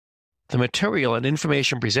The material and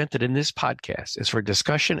information presented in this podcast is for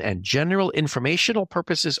discussion and general informational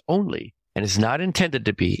purposes only and is not intended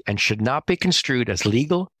to be and should not be construed as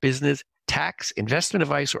legal, business, tax, investment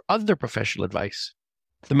advice, or other professional advice.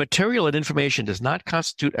 The material and information does not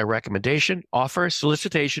constitute a recommendation, offer,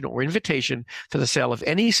 solicitation, or invitation for the sale of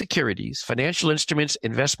any securities, financial instruments,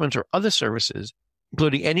 investments, or other services,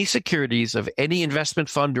 including any securities of any investment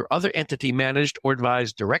fund or other entity managed or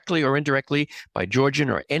advised directly or indirectly by Georgian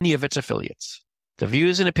or any of its affiliates. The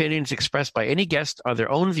views and opinions expressed by any guest are their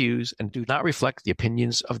own views and do not reflect the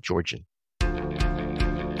opinions of Georgian.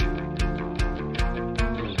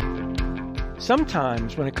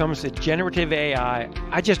 Sometimes when it comes to generative AI,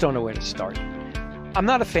 I just don't know where to start. I'm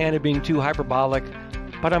not a fan of being too hyperbolic,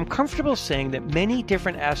 but I'm comfortable saying that many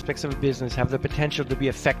different aspects of a business have the potential to be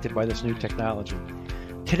affected by this new technology.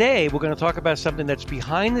 Today, we're going to talk about something that's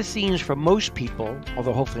behind the scenes for most people,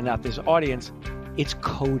 although hopefully not this audience. It's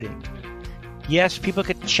coding. Yes, people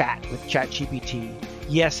could chat with ChatGPT.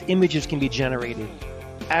 Yes, images can be generated.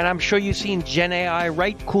 And I'm sure you've seen Gen AI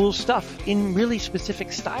write cool stuff in really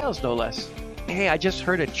specific styles, no less. Hey, I just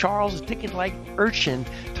heard a Charles Dickens-like urchin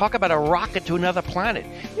talk about a rocket to another planet.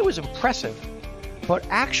 It was impressive. But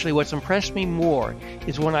actually, what's impressed me more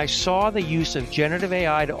is when I saw the use of generative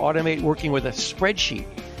AI to automate working with a spreadsheet.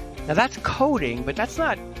 Now that's coding, but that's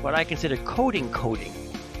not what I consider coding.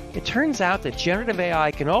 It turns out that generative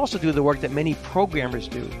AI can also do the work that many programmers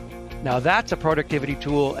do. Now that's a productivity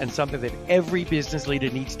tool and something that every business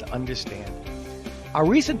leader needs to understand. Our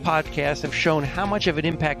recent podcasts have shown how much of an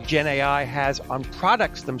impact Gen AI has on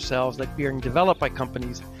products themselves that are being developed by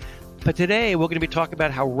companies. But today, we're going to be talking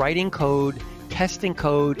about how writing code, testing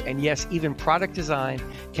code, and yes, even product design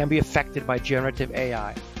can be affected by generative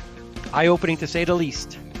AI. Eye-opening to say the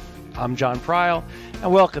least. I'm John Pryl,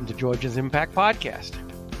 and welcome to Georgian Impact Podcast.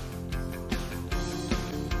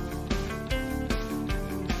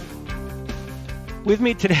 With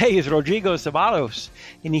me today is Rodrigo Ceballos,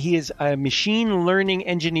 and he is a machine learning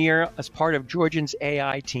engineer as part of Georgian's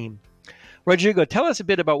AI team. Rodrigo, tell us a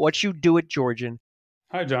bit about what you do at Georgian.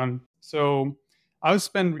 Hi, John. So I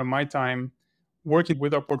spend my time working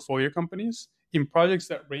with our portfolio companies in projects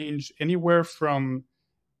that range anywhere from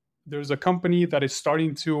there's a company that is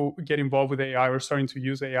starting to get involved with AI or starting to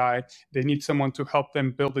use AI. They need someone to help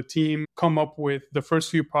them build a team, come up with the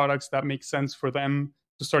first few products that make sense for them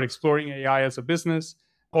to start exploring AI as a business,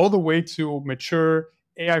 all the way to mature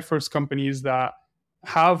AI-first companies that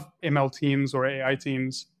have ML teams or AI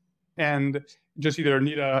teams and just either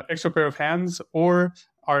need an extra pair of hands or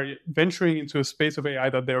are venturing into a space of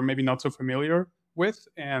AI that they're maybe not so familiar with,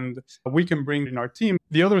 and we can bring in our team.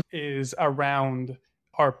 The other is around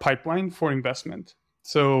our pipeline for investment.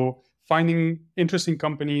 So finding interesting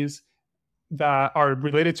companies that are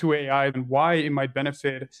related to AI and why it might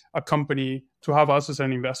benefit a company to have us as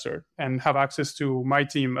an investor and have access to my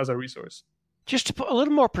team as a resource. Just to put a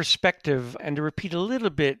little more perspective and to repeat a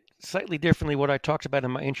little bit slightly differently what I talked about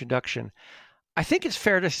in my introduction, I think it's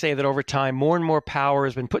fair to say that over time, more and more power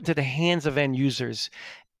has been put into the hands of end users.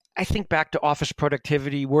 I think back to office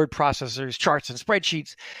productivity, word processors, charts, and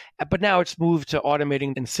spreadsheets, but now it's moved to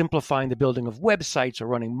automating and simplifying the building of websites or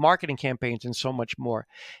running marketing campaigns and so much more.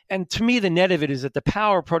 And to me, the net of it is that the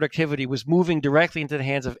power of productivity was moving directly into the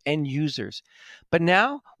hands of end users. But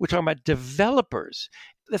now we're talking about developers.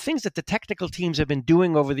 The things that the technical teams have been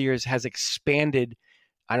doing over the years has expanded,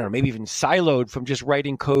 I don't know, maybe even siloed from just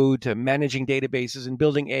writing code to managing databases and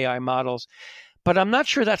building AI models. But I'm not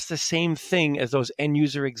sure that's the same thing as those end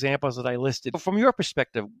user examples that I listed. From your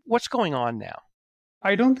perspective, what's going on now?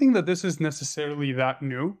 I don't think that this is necessarily that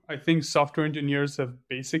new. I think software engineers have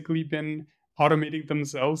basically been automating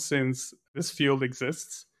themselves since this field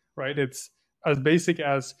exists, right? It's as basic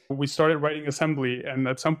as we started writing assembly, and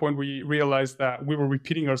at some point we realized that we were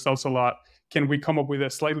repeating ourselves a lot. Can we come up with a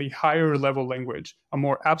slightly higher level language, a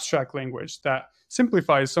more abstract language that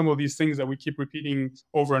simplifies some of these things that we keep repeating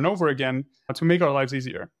over and over again to make our lives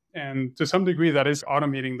easier? And to some degree, that is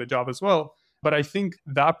automating the job as well. But I think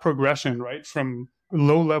that progression, right, from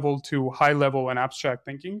low level to high level and abstract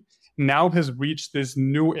thinking now has reached this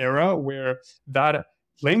new era where that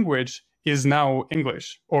language is now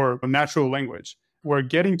English or natural language. We're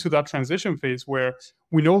getting to that transition phase where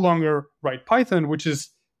we no longer write Python, which is,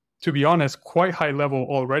 to be honest, quite high level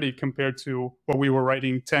already compared to what we were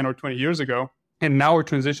writing 10 or 20 years ago. And now we're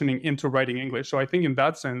transitioning into writing English. So I think in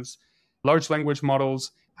that sense, large language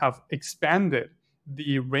models have expanded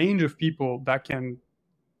the range of people that can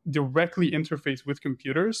directly interface with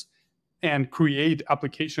computers and create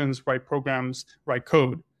applications, write programs, write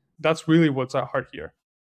code. That's really what's at heart here.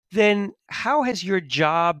 Then how has your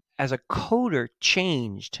job as a coder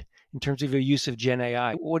changed in terms of your use of Gen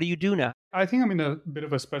AI. What do you do now? I think I'm in a bit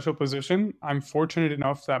of a special position. I'm fortunate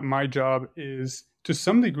enough that my job is to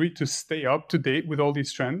some degree to stay up to date with all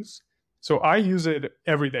these trends. So I use it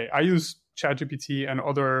every day. I use ChatGPT and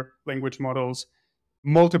other language models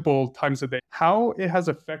multiple times a day. How it has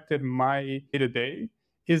affected my day-to-day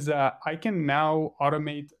is that I can now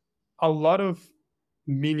automate a lot of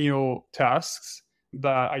menial tasks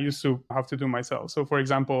that I used to have to do myself. So for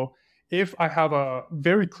example, if I have a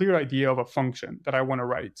very clear idea of a function that I want to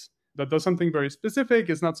write that does something very specific,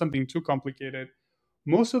 it's not something too complicated,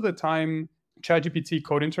 most of the time, ChatGPT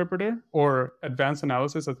code interpreter or advanced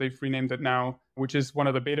analysis, as they've renamed it now, which is one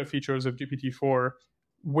of the beta features of GPT-4,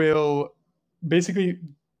 will basically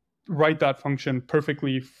write that function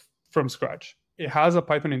perfectly from scratch. It has a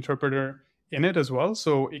Python interpreter in it as well,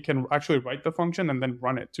 so it can actually write the function and then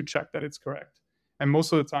run it to check that it's correct. And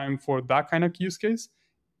most of the time for that kind of use case,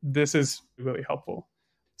 this is really helpful.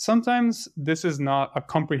 Sometimes this is not a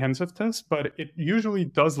comprehensive test, but it usually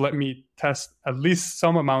does let me test at least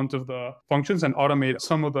some amount of the functions and automate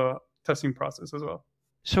some of the testing process as well.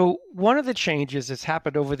 So one of the changes that's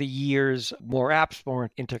happened over the years, more apps,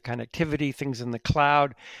 more interconnectivity, things in the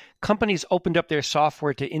cloud, companies opened up their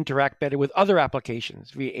software to interact better with other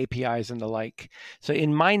applications via APIs and the like. So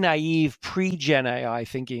in my naive pre-Gen AI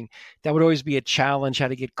thinking, that would always be a challenge, how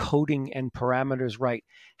to get coding and parameters right.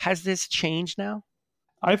 Has this changed now?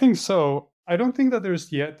 I think so. I don't think that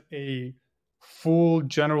there's yet a full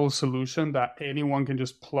general solution that anyone can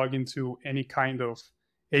just plug into any kind of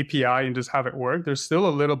API and just have it work. There's still a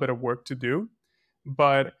little bit of work to do.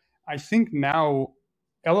 But I think now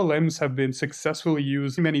LLMs have been successfully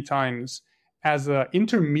used many times as an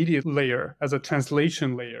intermediate layer, as a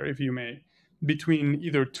translation layer, if you may, between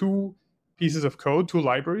either two pieces of code, two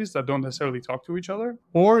libraries that don't necessarily talk to each other,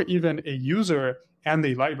 or even a user and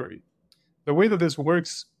a library. The way that this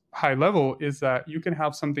works high level is that you can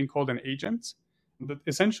have something called an agent that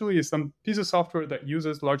essentially is some piece of software that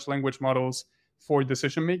uses large language models for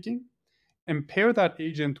decision making, and pair that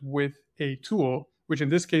agent with a tool, which in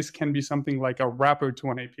this case can be something like a wrapper to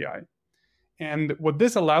an API. And what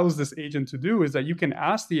this allows this agent to do is that you can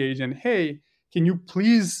ask the agent, hey, can you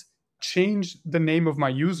please change the name of my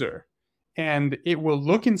user? And it will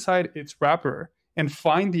look inside its wrapper and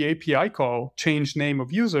find the API call, change name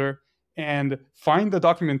of user, and find the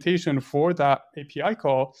documentation for that API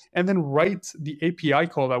call, and then write the API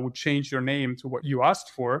call that would change your name to what you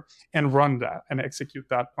asked for and run that and execute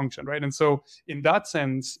that function, right? And so in that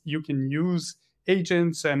sense, you can use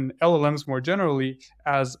agents and LLMs more generally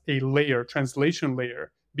as a layer, translation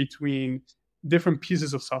layer between different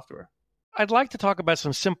pieces of software. I'd like to talk about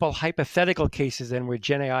some simple hypothetical cases then where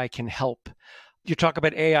Gen AI can help. You talk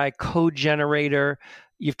about AI code generator.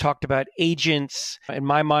 You've talked about agents. In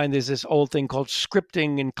my mind, there's this old thing called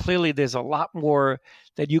scripting, and clearly there's a lot more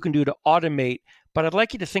that you can do to automate. But I'd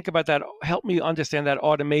like you to think about that. Help me understand that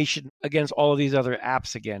automation against all of these other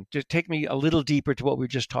apps again. Just take me a little deeper to what we were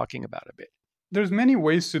just talking about a bit. There's many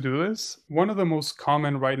ways to do this. One of the most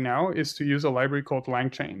common right now is to use a library called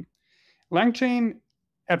LangChain. LangChain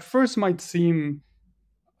at first might seem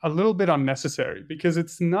a little bit unnecessary because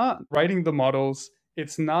it's not writing the models.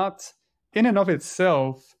 It's not in and of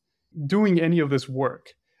itself doing any of this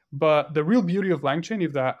work. But the real beauty of LangChain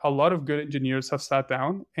is that a lot of good engineers have sat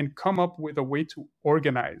down and come up with a way to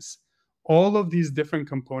organize all of these different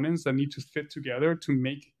components that need to fit together to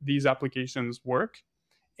make these applications work.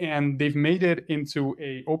 And they've made it into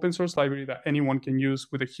an open source library that anyone can use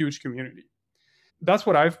with a huge community. That's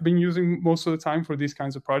what I've been using most of the time for these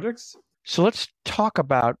kinds of projects. So let's talk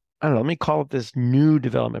about, I don't know, let me call it this new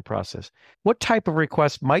development process. What type of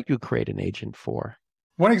request might you create an agent for?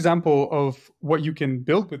 One example of what you can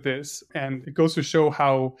build with this, and it goes to show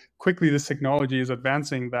how quickly this technology is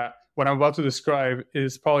advancing, that what I'm about to describe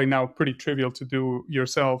is probably now pretty trivial to do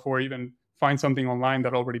yourself or even find something online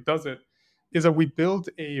that already does it, is that we built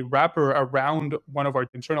a wrapper around one of our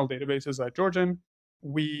internal databases at Georgian.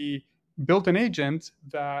 We built an agent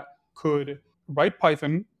that could write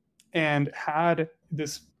Python and had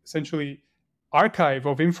this essentially archive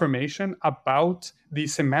of information about the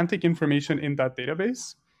semantic information in that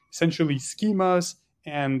database, essentially schemas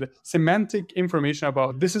and semantic information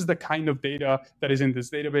about this is the kind of data that is in this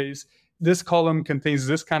database. This column contains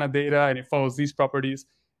this kind of data and it follows these properties,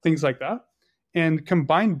 things like that. And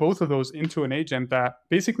combine both of those into an agent that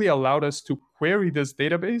basically allowed us to query this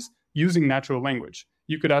database using natural language.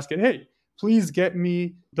 You could ask it, hey, please get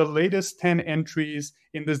me the latest 10 entries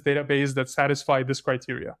in this database that satisfy this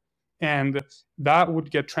criteria. And that would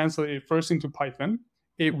get translated first into Python.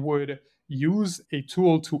 It would use a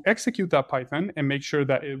tool to execute that Python and make sure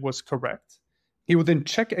that it was correct. he would then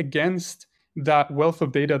check against that wealth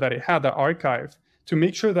of data that it had, that archive, to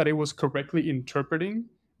make sure that it was correctly interpreting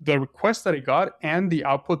the request that it got and the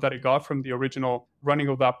output that it got from the original running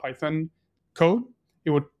of that Python code. It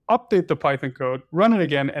would update the Python code, run it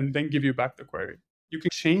again, and then give you back the query. You can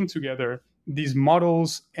chain together these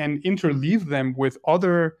models and interleave them with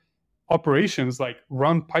other operations like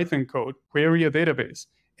run Python code, query a database.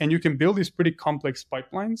 And you can build these pretty complex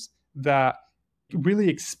pipelines that really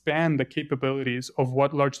expand the capabilities of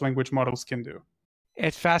what large language models can do.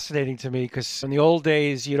 It's fascinating to me because in the old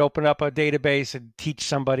days, you'd open up a database and teach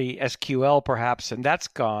somebody SQL perhaps, and that's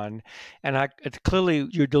gone. And clearly,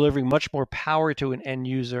 you're delivering much more power to an end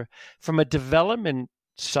user. From a development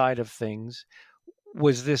side of things,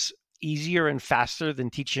 was this easier and faster than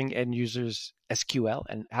teaching end users SQL?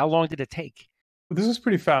 And how long did it take? This was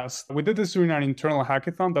pretty fast. We did this during an internal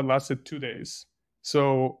hackathon that lasted 2 days.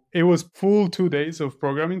 So it was full 2 days of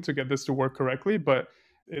programming to get this to work correctly, but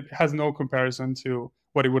it has no comparison to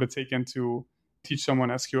what it would have taken to teach someone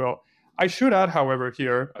SQL. I should add, however,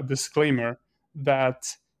 here a disclaimer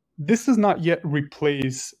that this does not yet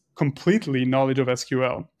replace completely knowledge of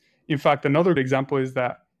SQL. In fact, another example is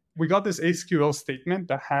that we got this SQL statement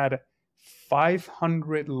that had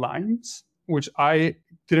 500 lines, which I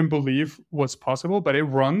didn't believe was possible, but it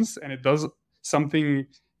runs and it does something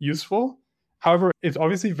useful. However, it's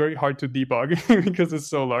obviously very hard to debug because it's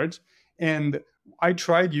so large. And I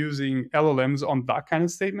tried using LLMs on that kind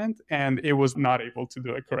of statement, and it was not able to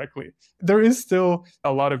do it correctly. There is still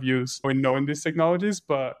a lot of use in knowing these technologies,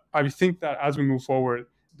 but I think that as we move forward,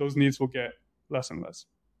 those needs will get less and less.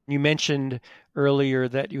 You mentioned earlier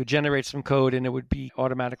that you would generate some code and it would be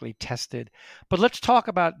automatically tested. But let's talk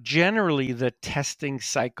about generally the testing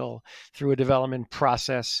cycle through a development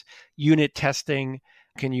process. Unit testing,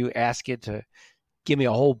 can you ask it to give me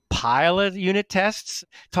a whole pile of unit tests?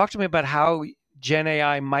 Talk to me about how Gen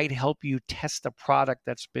AI might help you test a product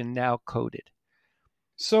that's been now coded.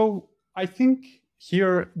 So I think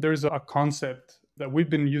here there's a concept that we've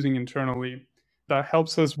been using internally that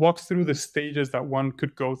helps us walk through the stages that one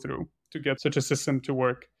could go through to get such a system to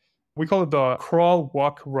work. We call it the crawl,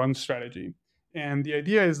 walk, run strategy. And the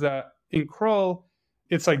idea is that in crawl,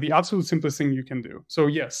 it's like the absolute simplest thing you can do. So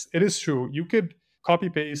yes, it is true. You could copy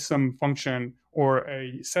paste some function or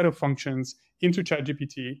a set of functions into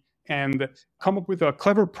ChatGPT and come up with a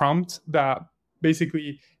clever prompt that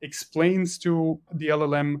basically explains to the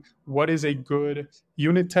LLM what is a good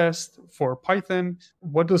unit test for Python,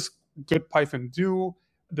 what does good Python do,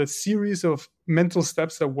 the series of mental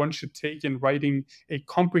steps that one should take in writing a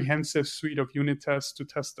comprehensive suite of unit tests to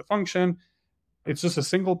test the function. It's just a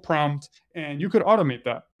single prompt, and you could automate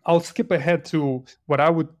that. I'll skip ahead to what I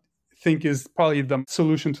would think is probably the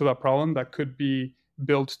solution to that problem that could be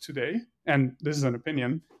built today. And this is an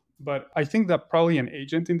opinion, but I think that probably an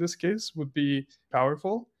agent in this case would be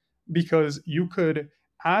powerful because you could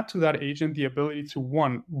add to that agent the ability to,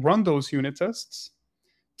 one, run those unit tests.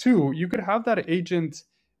 Two, you could have that agent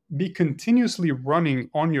be continuously running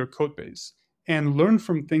on your code base and learn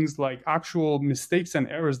from things like actual mistakes and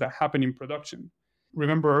errors that happen in production.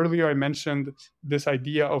 Remember earlier I mentioned this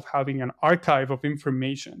idea of having an archive of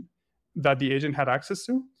information that the agent had access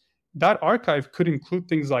to. That archive could include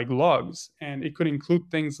things like logs, and it could include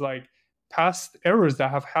things like past errors that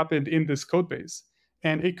have happened in this code base.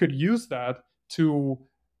 And it could use that to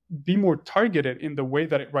be more targeted in the way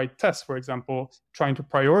that it writes tests, for example, trying to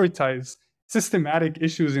prioritize systematic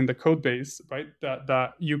issues in the code base, right?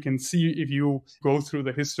 That you can see if you go through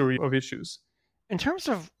the history of issues. In terms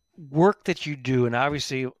of work that you do, and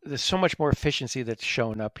obviously there's so much more efficiency that's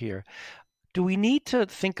shown up here, do we need to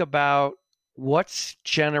think about what's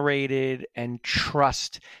generated and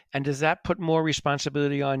trust? And does that put more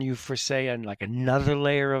responsibility on you for, say, another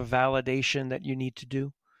layer of validation that you need to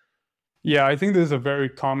do? Yeah, I think this is a very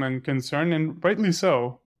common concern, and rightly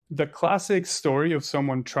so. The classic story of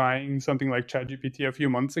someone trying something like ChatGPT a few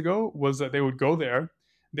months ago was that they would go there,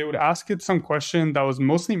 they would ask it some question that was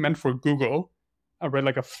mostly meant for Google, right,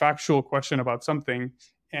 like a factual question about something,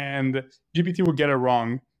 and GPT would get it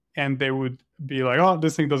wrong, and they would be like, oh,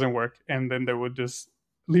 this thing doesn't work, and then they would just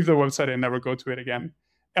leave the website and never go to it again.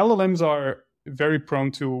 LLMs are very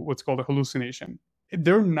prone to what's called a hallucination.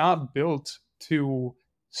 They're not built to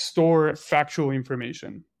store factual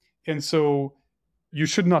information. And so you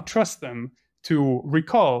should not trust them to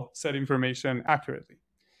recall said information accurately.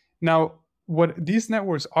 Now, what these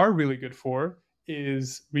networks are really good for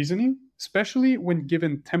is reasoning, especially when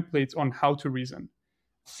given templates on how to reason.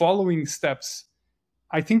 Following steps,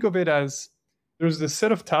 I think of it as there's this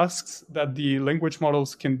set of tasks that the language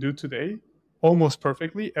models can do today almost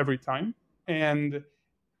perfectly every time. And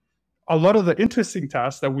a lot of the interesting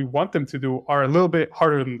tasks that we want them to do are a little bit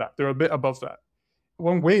harder than that. They're a bit above that.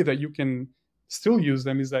 One way that you can still use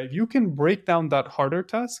them is that if you can break down that harder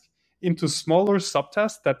task into smaller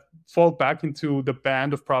subtasks that fall back into the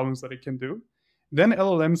band of problems that it can do, then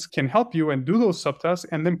LLMs can help you and do those subtasks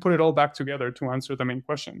and then put it all back together to answer the main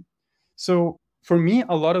question. So for me,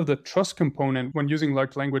 a lot of the trust component when using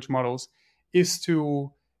large language models is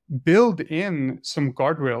to build in some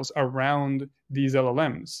guardrails around these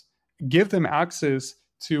LLMs, give them access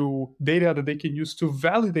to data that they can use to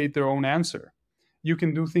validate their own answer. You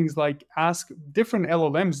can do things like ask different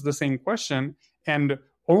LLMs the same question and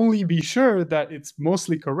only be sure that it's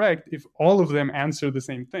mostly correct if all of them answer the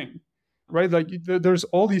same thing, right? Like there's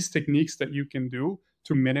all these techniques that you can do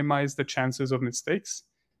to minimize the chances of mistakes.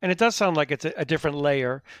 And it does sound like it's a different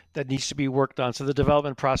layer that needs to be worked on. So the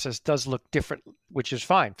development process does look different, which is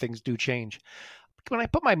fine. Things do change. When I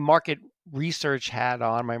put my market research hat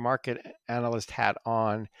on, my market analyst hat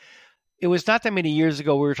on, it was not that many years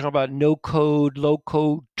ago we were talking about no code, low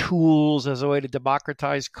code tools as a way to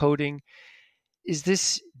democratize coding. Is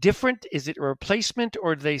this different? Is it a replacement,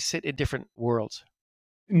 or do they sit in different worlds?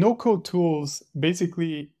 No code tools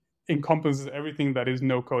basically encompasses everything that is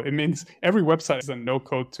no code. It means every website is a no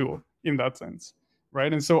code tool in that sense,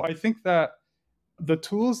 right? And so I think that the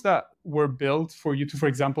tools that were built for you to, for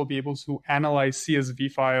example, be able to analyze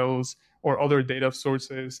CSV files or other data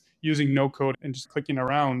sources using no code and just clicking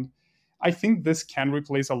around, I think this can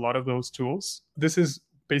replace a lot of those tools. This is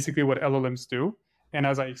basically what LLMs do. And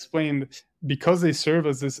as I explained, because they serve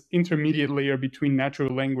as this intermediate layer between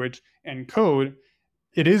natural language and code,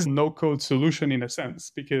 it is no code solution in a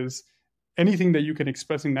sense, because anything that you can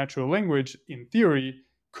express in natural language, in theory,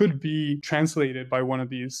 could be translated by one of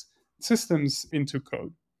these systems into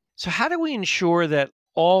code. So how do we ensure that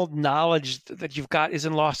all knowledge that you've got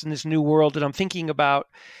isn't lost in this new world? And I'm thinking about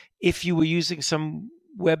if you were using some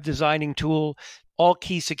web designing tool, all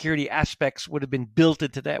key security aspects would have been built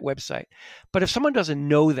into that website. But if someone doesn't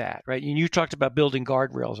know that, right, and you talked about building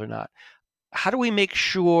guardrails or not, how do we make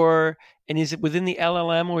sure, and is it within the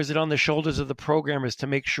LLM or is it on the shoulders of the programmers to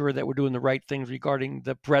make sure that we're doing the right things regarding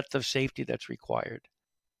the breadth of safety that's required?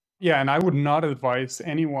 Yeah, and I would not advise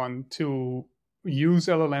anyone to use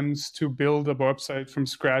LLMs to build a website from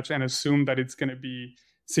scratch and assume that it's going to be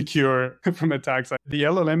secure from attacks. The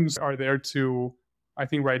LLMs are there to, I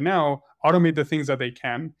think right now, automate the things that they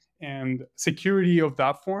can. And security of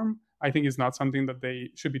that form, I think, is not something that they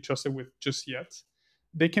should be trusted with just yet.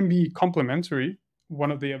 They can be complementary.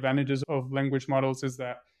 One of the advantages of language models is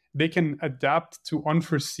that they can adapt to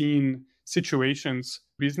unforeseen situations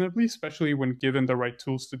reasonably, especially when given the right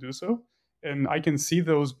tools to do so. And I can see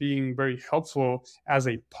those being very helpful as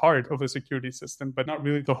a part of a security system, but not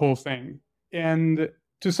really the whole thing. And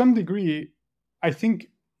to some degree, I think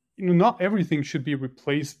not everything should be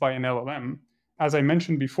replaced by an LLM. As I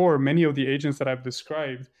mentioned before, many of the agents that I've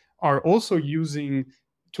described are also using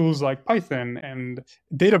tools like Python and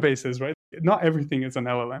databases, right? Not everything is an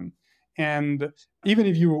LLM. And even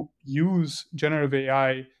if you use generative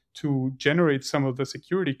AI to generate some of the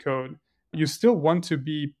security code, you still want to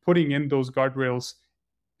be putting in those guardrails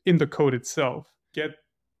in the code itself. Get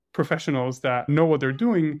professionals that know what they're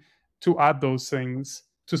doing to add those things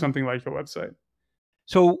to something like your website.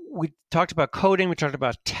 So we talked about coding, we talked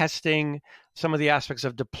about testing, some of the aspects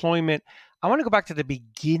of deployment. I want to go back to the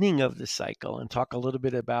beginning of the cycle and talk a little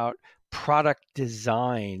bit about product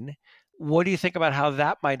design. What do you think about how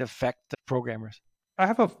that might affect the programmers? I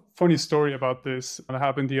have a funny story about this that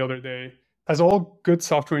happened the other day. As all good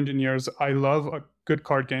software engineers, I love a good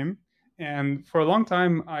card game. And for a long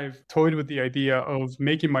time, I've toyed with the idea of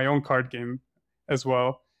making my own card game as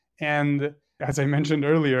well. And as I mentioned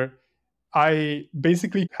earlier, I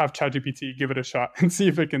basically have ChatGPT give it a shot and see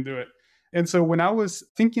if it can do it. And so when I was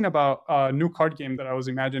thinking about a new card game that I was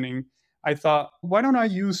imagining, I thought, why don't I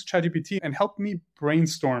use ChatGPT and help me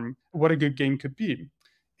brainstorm what a good game could be?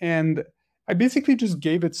 And I basically just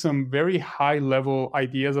gave it some very high level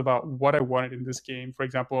ideas about what I wanted in this game. For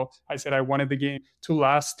example, I said I wanted the game to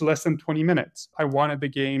last less than 20 minutes. I wanted the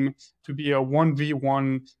game to be a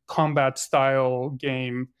 1v1 combat style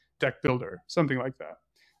game, deck builder, something like that.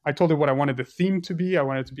 I told it what I wanted the theme to be. I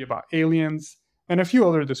wanted it to be about aliens and a few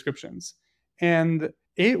other descriptions. And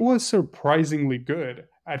it was surprisingly good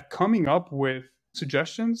at coming up with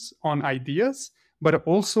suggestions on ideas, but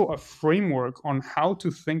also a framework on how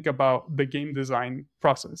to think about the game design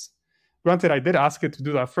process. Granted, I did ask it to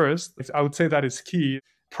do that first. I would say that is key.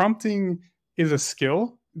 Prompting is a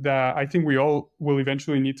skill that I think we all will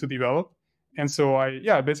eventually need to develop. And so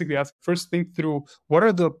I basically asked, first think through what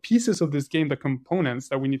are the pieces of this game, the components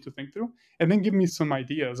that we need to think through, and then give me some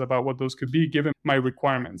ideas about what those could be given my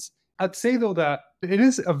requirements. I'd say though that it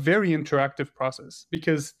is a very interactive process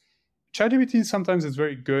because ChatGPT sometimes is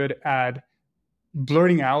very good at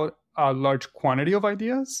blurting out a large quantity of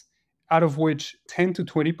ideas, out of which 10 to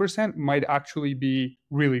 20% might actually be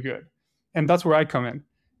really good. And that's where I come in.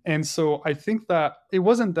 And so I think that it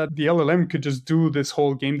wasn't that the LLM could just do this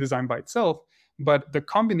whole game design by itself, but the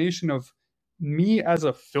combination of me as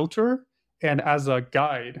a filter and as a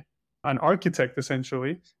guide, an architect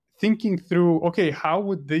essentially, thinking through, okay, how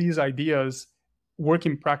would these ideas work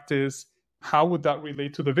in practice? How would that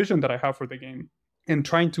relate to the vision that I have for the game? And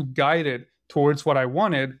trying to guide it towards what I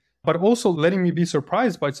wanted, but also letting me be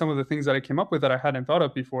surprised by some of the things that I came up with that I hadn't thought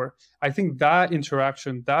of before. I think that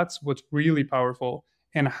interaction, that's what's really powerful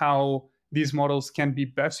and how these models can be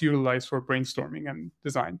best utilized for brainstorming and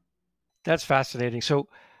design. That's fascinating. So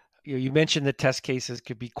you mentioned the test cases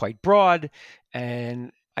could be quite broad,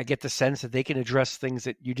 and I get the sense that they can address things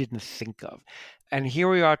that you didn't think of. And here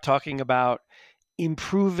we are talking about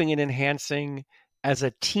improving and enhancing as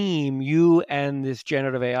a team, you and this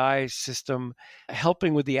generative AI system,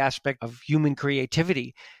 helping with the aspect of human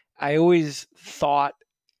creativity. I always thought,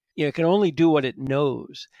 it can only do what it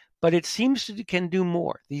knows, but it seems to can do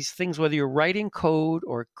more. These things, whether you're writing code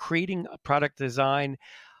or creating a product design,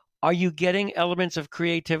 are you getting elements of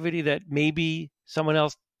creativity that maybe someone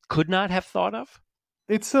else could not have thought of?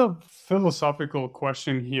 It's a philosophical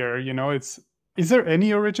question here. Is there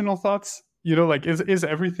any original thoughts? Is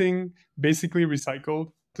everything basically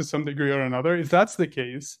recycled to some degree or another? If that's the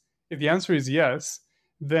case, if the answer is yes,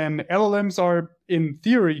 then LLMs are in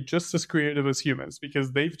theory just as creative as humans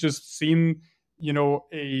because they've just seen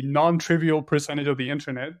a non-trivial percentage of the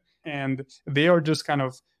internet, and they are just kind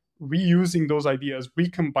of reusing those ideas,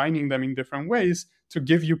 recombining them in different ways to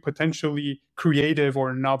give you potentially creative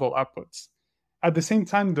or novel outputs. At the same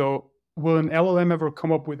time, though, will an LLM ever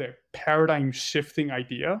come up with a paradigm-shifting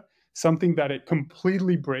idea, something that it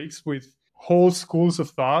completely breaks with whole schools of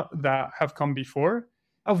thought that have come before?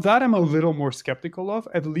 Of that, I'm a little more skeptical of,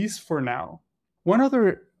 at least for now. One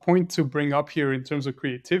other point to bring up here in terms of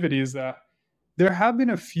creativity is that there have been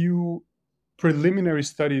a few preliminary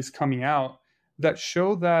studies coming out that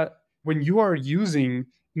show that when you are using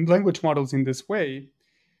language models in this way,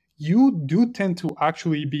 you do tend to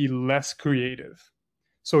actually be less creative.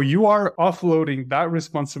 So you are offloading that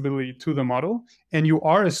responsibility to the model, and you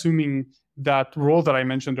are assuming that role that I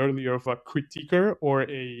mentioned earlier of a critiquer or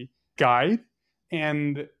a guide.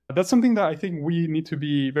 And that's something that I think we need to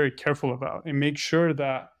be very careful about and make sure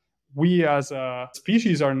that we as a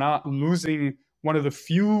species are not losing one of the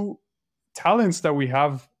few talents that we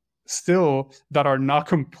have still that are not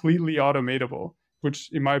completely automatable,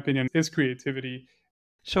 which in my opinion is creativity.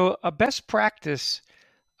 So a best practice,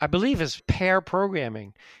 I believe, is pair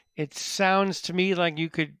programming. It sounds to me like you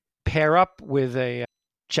could pair up with a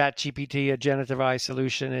ChatGPT, a generative AI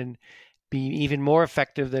solution, and be even more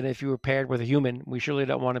effective than if you were paired with a human. We surely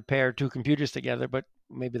don't want to pair two computers together, but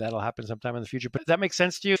maybe that'll happen sometime in the future. But does that make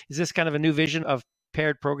sense to you? Is this kind of a new vision of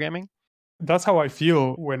paired programming? That's how I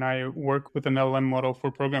feel when I work with an LLM model for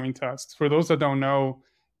programming tasks. For those that don't know,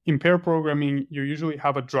 in pair programming, you usually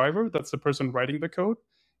have a driver, that's the person writing the code,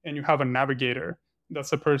 and you have a navigator. That's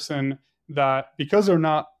the person that, because they're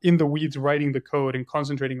not in the weeds writing the code and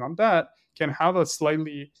concentrating on that, can have a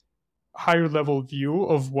slightly higher level view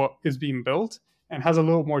of what is being built and has a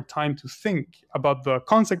little more time to think about the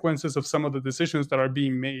consequences of some of the decisions that are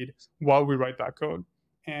being made while we write that code.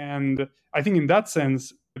 And I think in that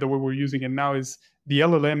sense, the way we're using it now is the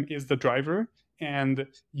LLM is the driver and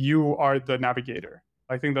you are the navigator.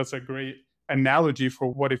 I think that's a great analogy for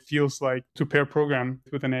what it feels like to pair program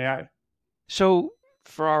with an AI. So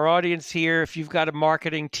for our audience here, if you've got a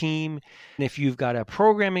marketing team, and if you've got a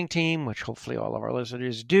programming team, which hopefully all of our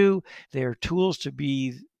listeners do, there are tools to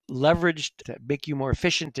be leveraged to make you more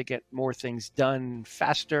efficient, to get more things done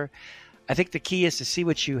faster. I think the key is to see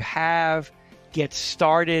what you have, get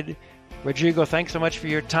started. Rodrigo, thanks so much for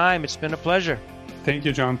your time. It's been a pleasure. Thank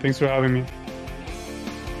you, John. Thanks for having me.